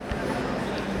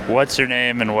What's your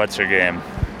name and what's your game?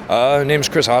 Name's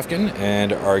Chris Hoefgen,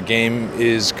 and our game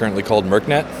is currently called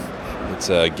Mercnet. It's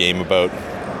a game about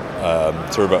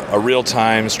sort of a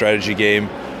real-time strategy game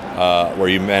where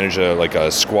you manage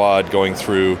a squad going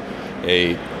through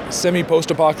a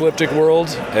semi-post-apocalyptic world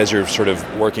as you're sort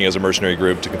of working as a mercenary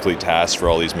group to complete tasks for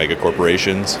all these mega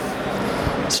corporations.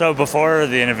 So before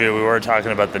the interview, we were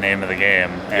talking about the name of the game,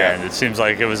 and It seems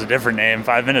like it was a different name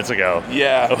 5 minutes ago.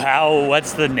 Yeah.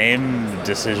 What's the name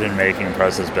decision-making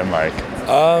process been like?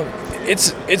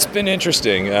 It's been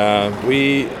interesting.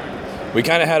 We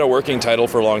kind of had a working title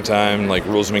for a long time, like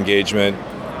Rules of Engagement,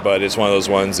 but it's one of those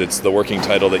ones. It's the working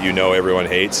title that everyone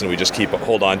hates, and we just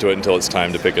hold on to it until it's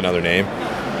time to pick another name.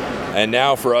 And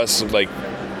now for us,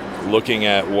 looking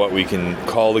at what we can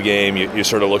call the game, you're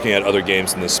sort of looking at other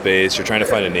games in the space. You're trying to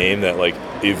find a name that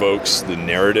evokes the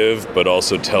narrative, but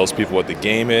also tells people what the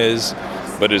game is,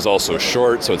 but is also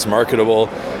short, so it's marketable.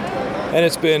 And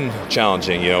it's been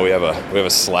challenging. We have a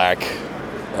Slack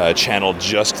channel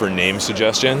just for name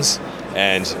suggestions,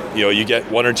 and you get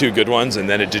one or two good ones, and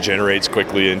then it degenerates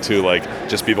quickly into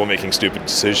just people making stupid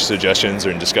suggestions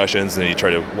or discussions, and then you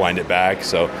try to wind it back.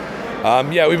 So.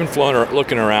 We've been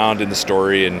looking around in the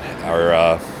story, and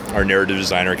our narrative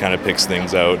designer kind of picks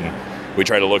things out, and we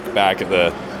try to look back at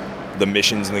the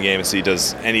missions in the game and see,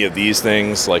 does any of these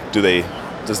things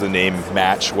does the name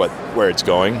match where it's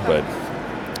going? But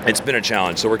it's been a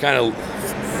challenge. So we're kind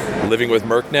of living with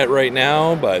Mercnet right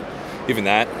now, but even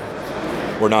that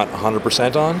we're not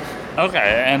 100% on.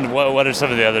 Okay, and what are some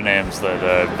of the other names that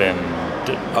have been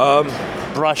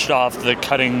brushed off the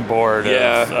cutting board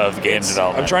of game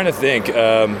development? I'm trying to think.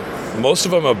 Most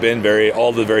of them have been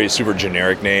all the very super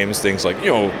generic names, things like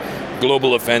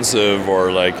Global Offensive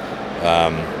or what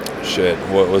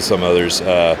was some others,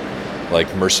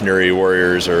 like Mercenary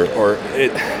Warriors or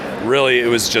it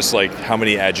was just how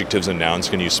many adjectives and nouns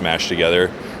can you smash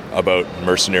together about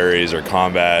mercenaries or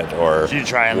combat or. Do you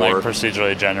try and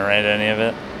procedurally generate any of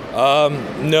it?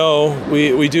 No,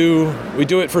 we do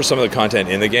it for some of the content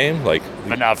in the game, but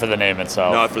not for the name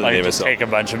itself. Not for the name itself. Take a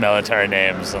bunch of military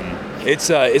names and. It's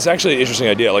actually an interesting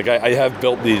idea. I have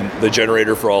built the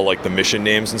generator for all the mission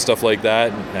names and stuff like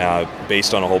that,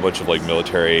 based on a whole bunch of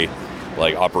military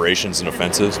operations and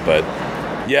offensives. But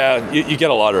yeah, you get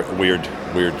a lot of weird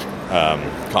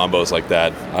combos like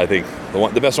that. I think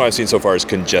the best one I've seen so far is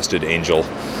Congested Angel.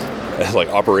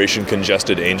 Operation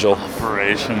Congested Angel.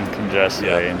 Operation Congested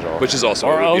Angel. Which is also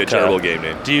would be a terrible game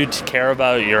name. Do you care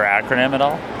about your acronym at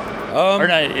all? Or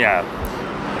not? Yeah.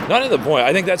 Not at the point.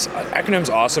 I think acronym's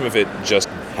awesome if it just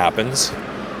happens.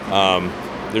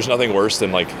 There's nothing worse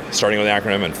than starting with an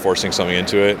acronym and forcing something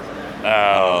into it.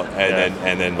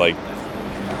 And then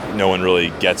no one really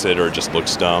gets it or it just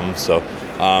looks dumb. So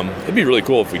it'd be really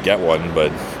cool if we get one,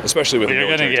 but especially with. But you're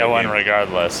going to get one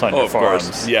regardless on your forums.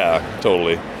 Of course. Yeah,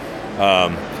 totally.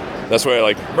 That's why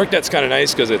Mercnet's kind of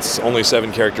nice because it's only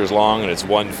 7 characters long and it's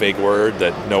one fake word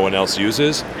that no one else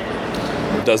uses.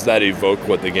 Does that evoke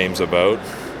what the game's about?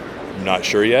 I'm not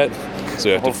sure yet.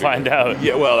 So we'll find out.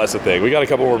 Yeah, well, that's the thing. We got a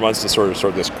couple more months to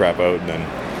sort this crap out and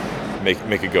then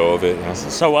make a go of it.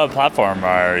 So what platform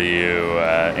are you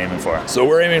aiming for? So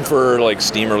we're aiming for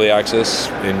Steam Early Access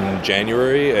in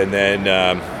January, and then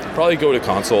probably go to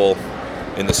console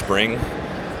in the spring,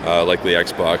 likely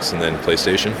Xbox and then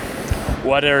PlayStation.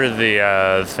 What are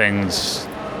the things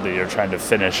that you're trying to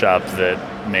finish up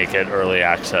that make it early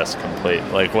access complete?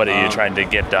 What are you trying to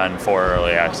get done for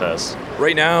early access?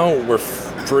 Right now, we're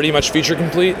pretty much feature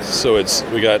complete. So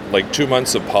we got 2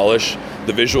 months of polish.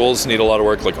 The visuals need a lot of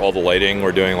work, all the lighting.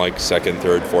 We're doing second,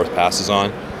 third, fourth passes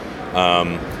on,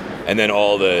 and then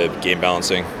all the game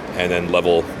balancing and then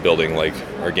level building.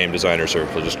 Our game designers are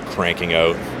just cranking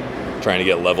out, trying to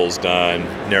get levels done,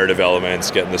 narrative elements,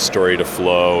 getting the story to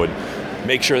flow, and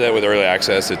make sure that with early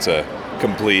access it's a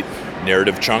complete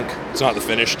narrative chunk. It's not the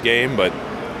finished game, but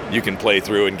you can play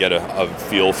through and get a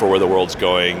feel for where the world's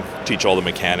going, teach all the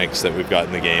mechanics that we've got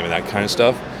in the game and that kind of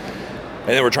stuff. And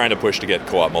then we're trying to push to get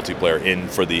co-op multiplayer in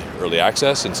for the early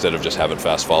access instead of just having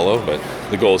fast follow. But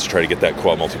the goal is to try to get that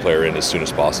co-op multiplayer in as soon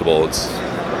as possible.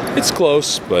 It's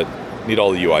close, but need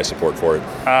all the UI support for it.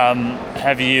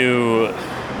 Have you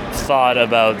thought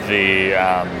about the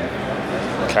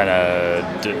kind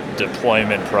of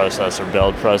deployment process or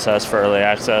build process for early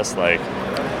access?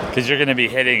 Because you're going to be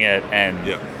hitting it and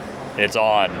it's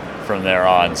on from there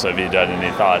on. So have you done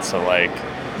any thoughts of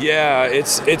Yeah,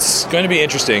 it's going to be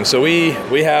interesting. So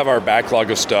we have our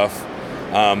backlog of stuff,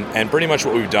 and pretty much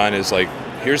what we've done is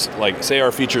here's say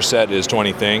our feature set is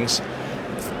 20 things.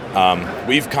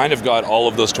 We've kind of got all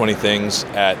of those 20 things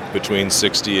at between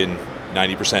 60 and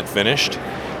 90% finished.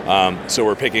 So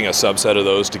we're picking a subset of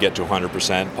those to get to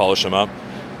 100%, polish them up.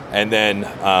 And then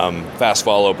fast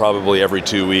follow probably every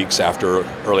 2 weeks after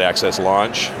early access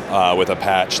launch with a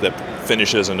patch that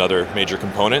finishes another major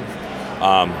component.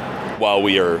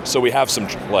 So we have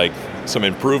some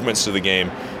improvements to the game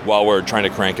while we're trying to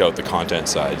crank out the content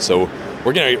side. So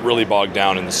we're going to get really bogged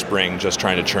down in the spring just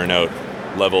trying to churn out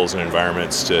levels and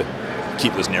environments to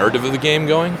keep this narrative of the game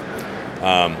going.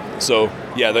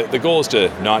 The goal is to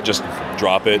not just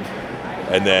drop it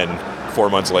and then 4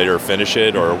 months later finish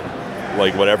it or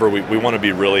like whatever. We want to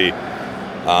be really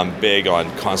big on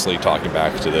constantly talking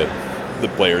back to the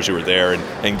players who are there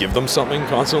and give them something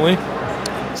constantly.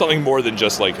 Something more than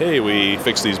just like, hey, we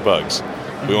fixed these bugs.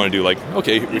 We want to do like,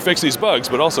 okay, we fixed these bugs,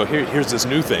 but also here's this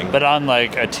new thing. But on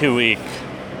like a 2 week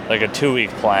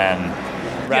plan,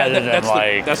 rather than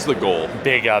that's the goal.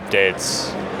 Big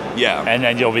updates. Yeah. And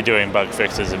then you'll be doing bug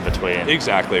fixes in between.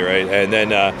 Exactly, right. And then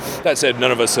that said,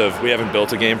 none of us we haven't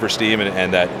built a game for Steam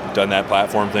and done that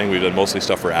platform thing. We've done mostly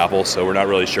stuff for Apple, so we're not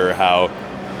really sure how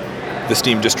the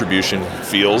Steam distribution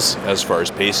feels as far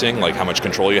as pacing, like how much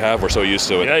control you have. We're so used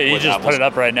to it. Yeah, you just put it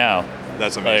up right now.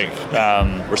 That's amazing.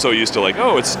 We're so used to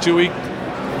it's 2 week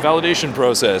validation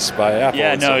process by Apple.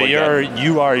 Yeah, no,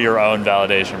 you are your own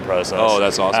validation process. Oh,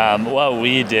 that's awesome. What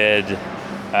we did,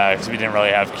 because we didn't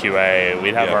really have QA,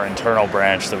 we'd have our internal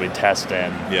branch that we'd test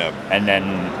in. Yeah. And then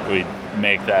we'd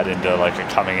make that into like a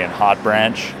coming in hot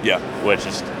branch. Yeah. Which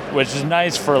is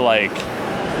nice for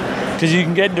because you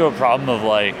can get into a problem of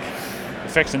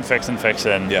fixing.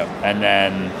 Yeah. And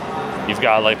then you've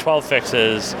got 12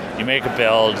 fixes, you make a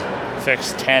build,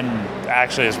 fix 10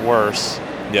 actually is worse.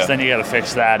 Yeah. So then you got to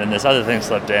fix that, and this other thing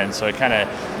slipped in. So it kind of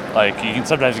you can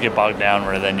sometimes get bogged down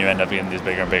where then you end up getting these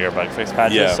bigger and bigger bug fix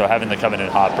patches. Yeah. So having the coming in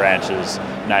hot branch is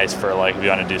nice for if you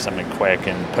want to do something quick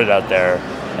and put it out there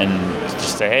and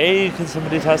just say, hey, can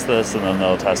somebody test this? And then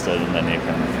they'll test it, and then you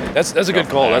can. That's a good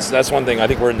call. That's one thing. I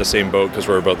think we're in the same boat because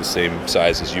we're about the same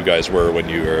size as you guys were when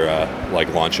you were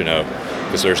launching out.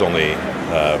 Because there's only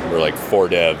we're 4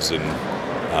 devs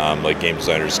and game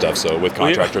designers stuff. So with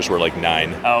contractors, we're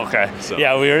 9. Oh, okay. So.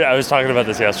 Yeah, I was talking about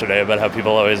this yesterday about how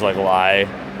people always lie.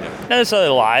 Not necessarily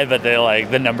lie, but they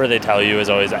the number they tell you is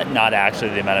always not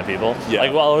actually the amount of people. Yeah.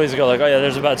 We'll always go oh yeah,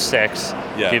 there's about 6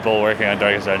 Yeah. people working on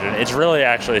Darkest Dungeon. It's really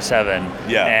actually 7.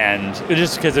 Yeah. And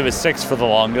just because it was 6 for the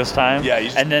longest time. Yeah.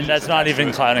 And then that's not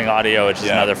even counting audio, which is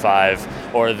another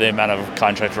 5, or the amount of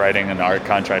contract writing and art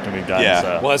contracting we've done. Yeah.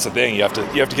 So. Well, that's the thing. You have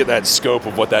to get that scope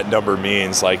of what that number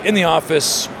means. In the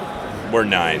office, we're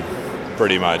 9,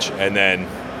 pretty much, and then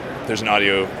there's an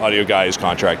audio guy who's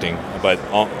contracting, but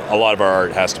a lot of our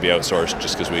art has to be outsourced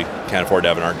just because we can't afford to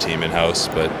have an art team in-house.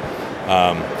 But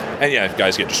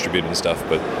guys get distributed and stuff.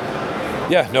 But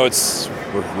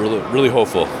we're really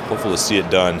hopeful to see it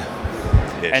done.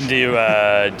 And do you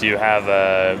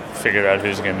have figured out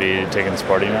who's going to be taking the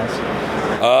support emails?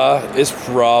 It's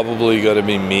probably going to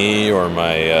be me or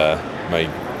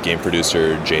my game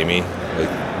producer Jamie.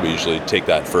 We usually take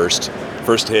that first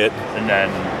hit and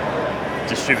then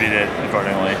distribute it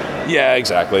accordingly. Yeah,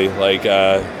 exactly.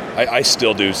 I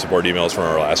still do support emails from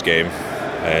our last game,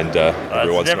 and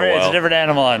every once in a while. It's a different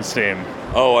animal on Steam.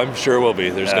 Oh, I'm sure it will be.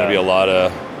 There's going to be a lot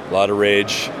of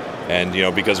rage, and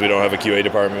because we don't have a QA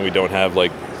department, we don't have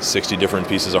 60 different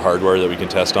pieces of hardware that we can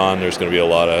test on. There's going to be a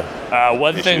lot of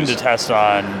one issues. thing to test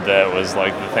on that was the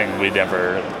thing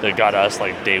that got us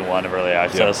day one of early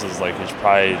access is you should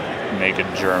probably make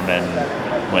a German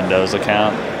Windows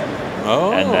account.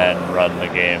 Oh. And then run the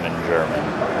game in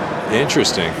German.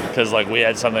 Interesting. Because we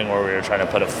had something where we were trying to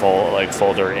put a full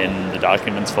folder in the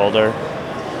documents folder,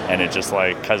 and it just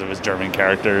because it was German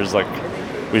characters,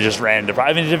 we just ran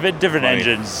into different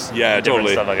engines, different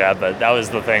totally stuff like that. But that was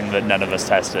the thing that none of us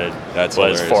tested. That's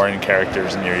was hilarious. Foreign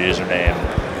characters in your username.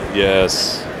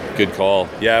 Yes, good call.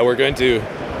 Yeah,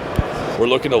 we're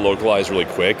looking to localize really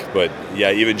quick, but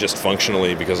even just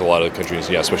functionally, because a lot of countries,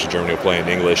 especially Germany, will play in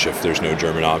English if there's no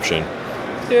German option.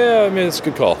 Yeah, I mean, it's a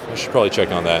good call. I should probably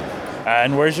check on that.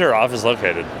 And where's your office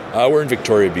located? We're in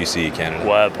Victoria, BC, Canada.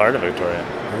 What part of Victoria?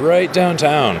 Right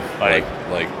downtown.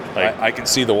 I can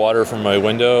see the water from my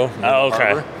window. Oh,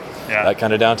 okay. Harbor. Yeah. That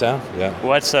kind of downtown. Yeah.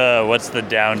 What's the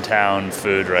downtown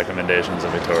food recommendations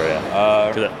of Victoria?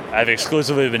 'Cause I've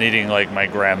exclusively been eating my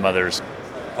grandmother's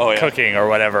cooking or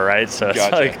whatever, right? So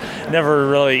Gotcha. it's never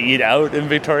really eat out in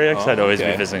Victoria because I'd always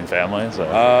be visiting family. So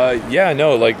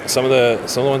some of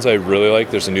the ones I really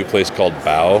like. There's a new place called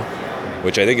Bao,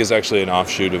 which I think is actually an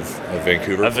offshoot of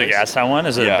Vancouver. Of the Gastown one?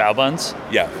 Is it Bao Buns?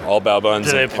 Yeah, all Bao Buns.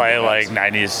 Do they play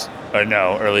 90s Or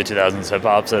no, early 2000s hip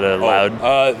hop's at a loud.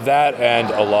 That and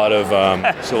a lot of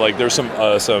so like there's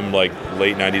some like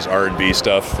late 90s R&B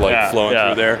stuff like flowing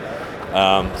through there.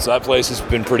 So that place has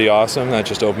been pretty awesome. That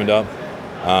just opened up.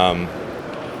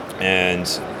 And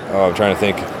I'm trying to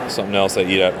think something else I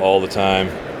eat at all the time.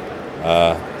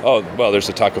 There's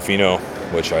the Tacofino,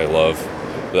 which I love.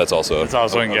 But that's also in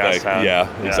Gastown. Yeah,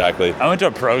 exactly. I went to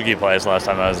a pierogi place last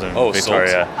time I was in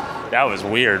Victoria. Salt. That was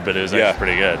weird, but it was actually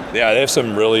pretty good. Yeah, they have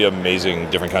some really amazing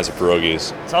different kinds of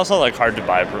pierogies. It's also like hard to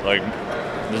buy. Like,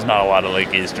 there's not a lot of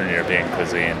like Eastern European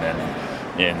cuisine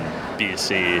in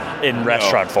BC in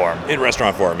restaurant form. In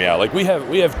restaurant form, yeah. Like we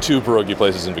have 2 pierogi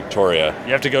places in Victoria.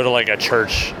 You have to go to like a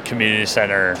church community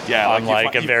center on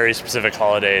like a very specific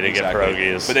holiday to get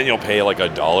pierogies. But then you'll pay like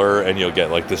 $1 and you'll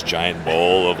get like this giant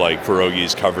bowl of like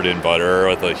pierogies covered in butter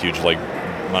with a huge like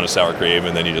amount of sour cream,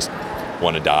 and then you just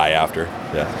want to die after.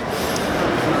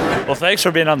 Yeah. Well, thanks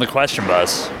for being on the question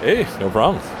bus. Hey, no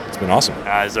problem. It's been awesome.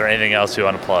 Is there anything else you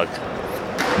want to plug?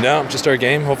 No, just our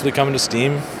game. Hopefully coming to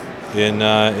Steam in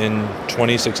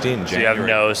 2016. So you have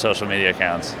no social media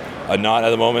accounts? Not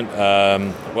at the moment.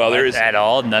 There is at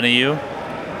all. None of you?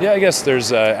 Yeah, I guess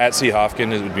there's at C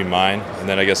Hoefgen, it would be mine, and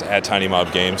then I guess at Tiny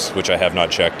Mob Games, which I have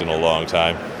not checked in a long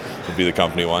time, would be the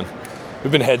company one.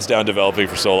 We've been heads down developing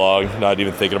for so long, not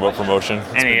even thinking about promotion.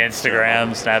 Any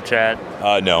Instagram,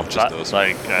 Snapchat? No, just those.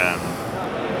 Like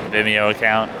Vimeo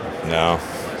account? No,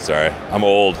 sorry. I'm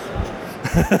old.